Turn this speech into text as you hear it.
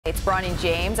It's Bronny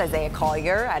James, Isaiah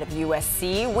Collier out of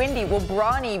USC. Windy, will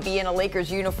Bronny be in a Lakers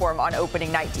uniform on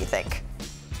opening night, do you think?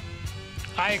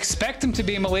 I expect him to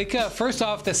be, Malika. First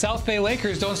off, the South Bay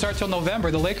Lakers don't start till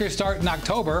November. The Lakers start in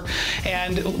October.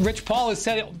 And Rich Paul has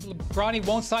said Bronny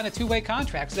won't sign a two-way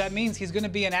contract. So that means he's going to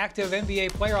be an active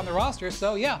NBA player on the roster.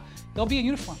 So, yeah, he'll be in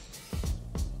uniform.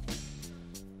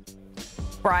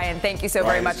 Brian, thank you so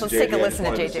very much. Let's take a listen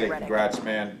to JJ Redick. Congrats,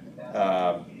 man.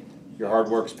 Your hard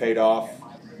work's paid off.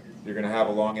 You're going to have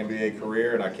a long NBA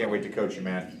career, and I can't wait to coach you,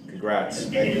 man. Congrats.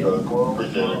 Thank you,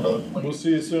 Coach. We'll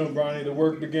see you soon, Bronny. The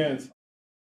work begins.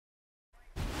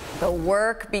 The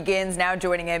work begins. Now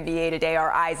joining NBA Today,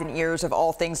 our eyes and ears of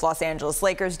all things Los Angeles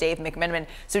Lakers, Dave McMenamin.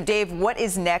 So, Dave, what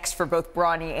is next for both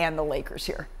Bronny and the Lakers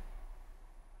here?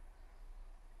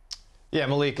 Yeah,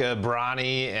 Malika,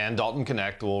 Bronny and Dalton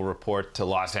Connect will report to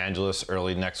Los Angeles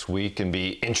early next week and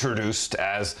be introduced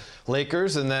as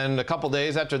Lakers. And then a couple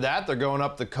days after that, they're going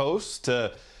up the coast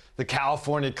to the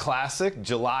California Classic.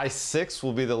 July 6th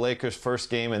will be the Lakers' first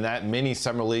game in that mini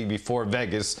summer league before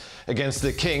Vegas against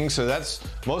the Kings. So that's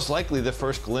most likely the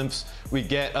first glimpse we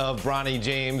get of Bronny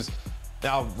James.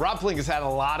 Now, Rob Pelinka has had a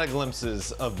lot of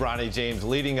glimpses of Bronny James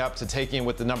leading up to taking him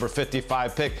with the number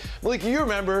 55 pick. Malika, you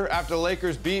remember after the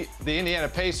Lakers beat the Indiana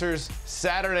Pacers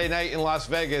Saturday night in Las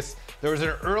Vegas, there was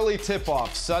an early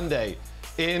tip-off Sunday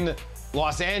in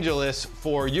Los Angeles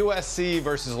for USC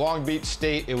versus Long Beach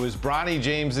State. It was Bronny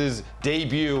James's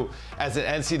debut as an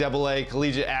NCAA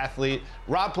collegiate athlete.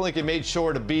 Rob Pelinka made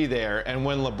sure to be there, and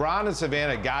when LeBron and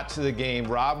Savannah got to the game,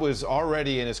 Rob was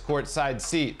already in his courtside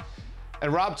seat.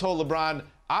 And Rob told LeBron,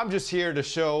 I'm just here to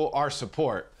show our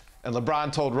support. And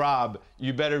LeBron told Rob,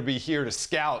 you better be here to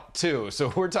scout too.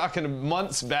 So we're talking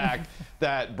months back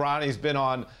that Bronny's been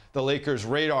on the Lakers'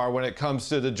 radar when it comes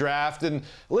to the draft. And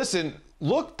listen,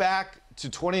 look back to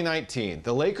 2019.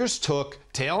 The Lakers took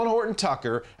Talen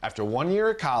Horton-Tucker after 1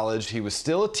 year of college. He was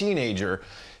still a teenager.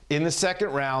 In the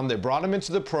second round, they brought him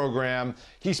into the program.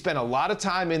 He spent a lot of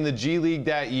time in the G League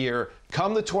that year.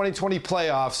 Come the 2020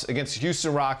 playoffs against the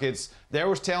Houston Rockets, there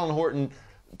was Talen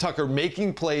Horton-Tucker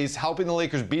making plays, helping the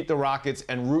Lakers beat the Rockets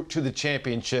and route to the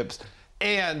championships.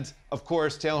 And, of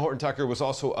course, Talen Horton-Tucker was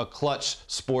also a clutch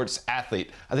sports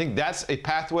athlete. I think that's a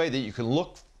pathway that you can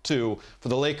look to for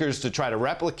the Lakers to try to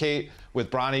replicate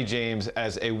with Bronny James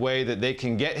as a way that they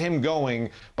can get him going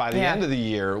by the end of the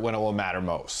year when it will matter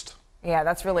most. Yeah,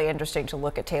 that's really interesting to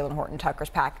look at Talen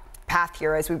Horton-Tucker's path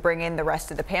here as we bring in the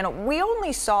rest of the panel. We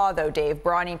only saw, though, Dave,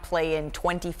 Bronny play in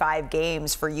 25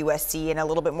 games for USC in a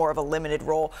little bit more of a limited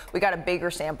role. We got a bigger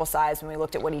sample size when we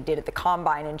looked at what he did at the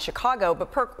Combine in Chicago.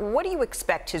 But, Perk, what do you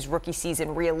expect his rookie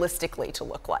season realistically to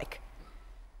look like?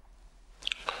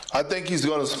 I think he's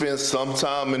going to spend some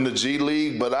time in the G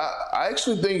League, but I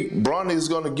actually think Bronny is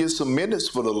going to get some minutes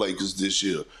for the Lakers this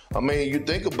year. I mean, you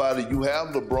think about it, you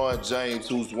have LeBron James,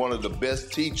 who's one of the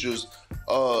best teachers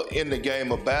in the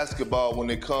game of basketball when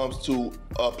it comes to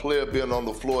a player being on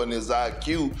the floor and his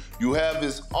IQ. You have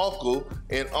his uncle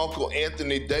and Uncle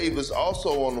Anthony Davis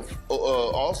also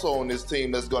on this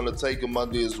team that's going to take him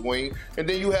under his wing. And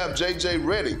then you have JJ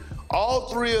Redick. All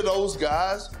three of those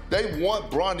guys, they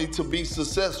want Bronny to be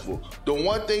successful. The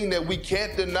one thing that we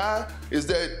can't deny is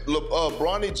that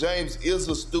Bronny James is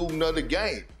a student of the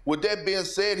game. With that being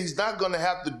said, he's not going to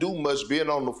have to do much being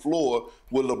on the floor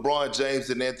with LeBron James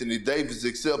and Anthony Davis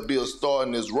except be a star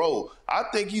in his role. I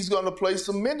think he's going to play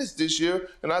some minutes this year,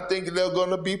 and I think they're going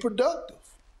to be productive.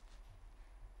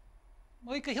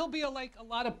 Malika, he'll be like a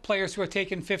lot of players who are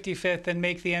taken 55th and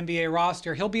make the NBA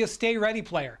roster. He'll be a stay-ready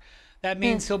player. That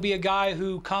means he'll be a guy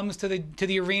who comes to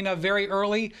the arena very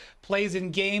early, plays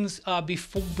in games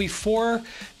before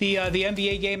the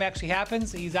NBA game actually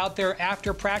happens. He's out there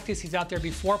after practice. He's out there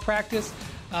before practice.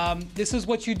 This is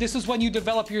when you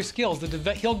develop your skills.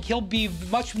 He'll be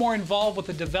much more involved with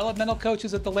the developmental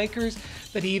coaches at the Lakers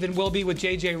than he even will be with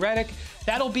JJ Redick.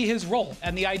 That'll be his role.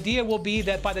 And the idea will be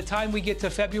that by the time we get to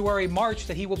February, March,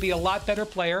 that he will be a lot better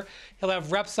player. He'll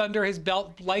have reps under his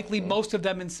belt, likely most of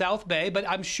them in South Bay, but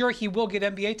I'm sure he will get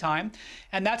NBA time.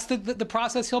 And that's the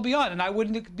process he'll be on. And I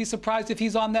wouldn't be surprised if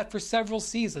he's on that for several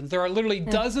seasons. There are literally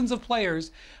dozens of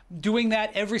players doing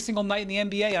that every single night in the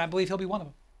NBA, and I believe he'll be one of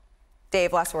them.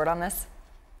 Dave, last word on this?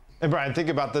 Hey, Brian, think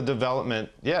about the development.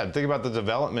 Yeah, think about the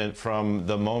development from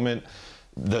the moment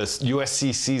the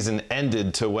USC season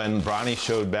ended to when Bronny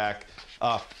showed back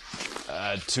up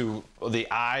to the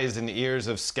eyes and ears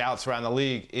of scouts around the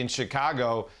league in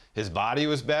Chicago. His body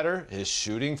was better. His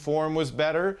shooting form was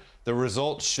better. The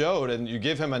results showed, and you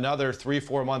give him another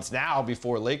 3-4 months now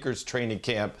before Lakers training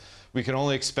camp we can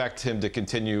only expect him to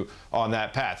continue on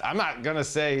that path. I'm not going to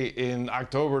say in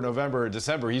October, November, or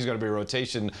December he's going to be a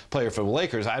rotation player for the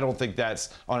Lakers. I don't think that's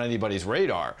on anybody's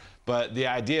radar. But the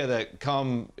idea that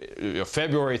come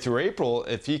February through April,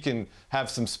 if he can have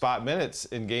some spot minutes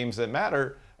in games that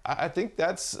matter, I think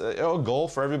that's a goal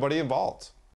for everybody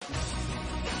involved.